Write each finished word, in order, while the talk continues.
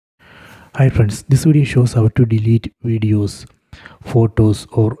Hi friends, this video shows how to delete videos, photos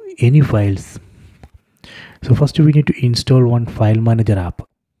or any files. So first we need to install one file manager app.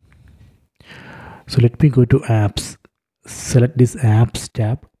 So let me go to apps, select this apps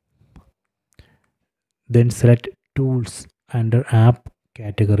tab, then select tools under app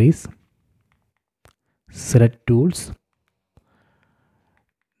categories, select tools.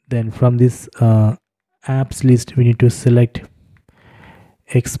 Then from this apps list we need to select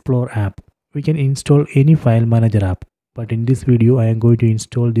explore app. We can install any file manager app, but in this video I am going to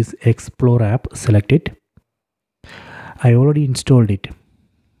install this explore app. Select it. I already installed it.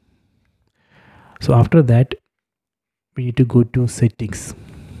 So after that we need to go to settings,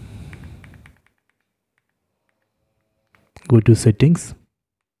 go to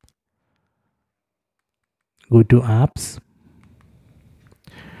apps,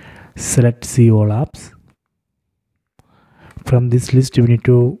 select see all apps. From this list we need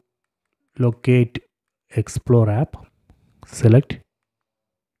to locate explore app, select,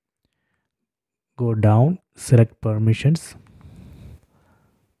 go down, select permissions,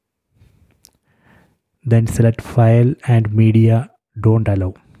 then select file and media don't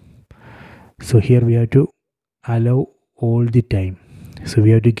allow. So here we have to allow all the time. So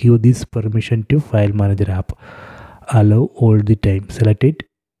we have to give this permission to file manager app, allow all the time. Select it,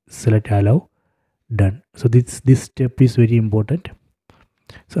 select allow, done. So this step is very important.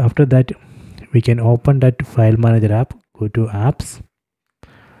 So after that we can open that file manager app, go to apps,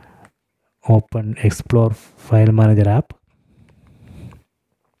 open explore file manager app,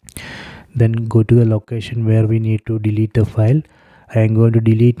 then go to the location where we need to delete the file. I am going to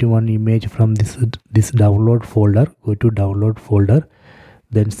delete one image from this download folder. Go to download folder,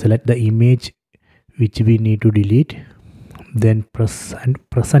 then select the image which we need to delete, then press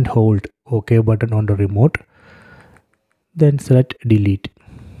and hold OK button on the remote, then select delete,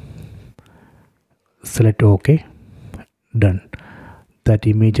 select OK, done. That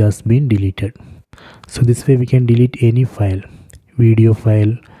image has been deleted. So this way we can delete any file, video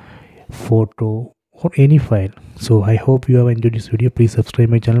file, photo or any file. So I hope you have enjoyed this video. Please subscribe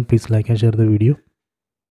my channel, please like and share the video.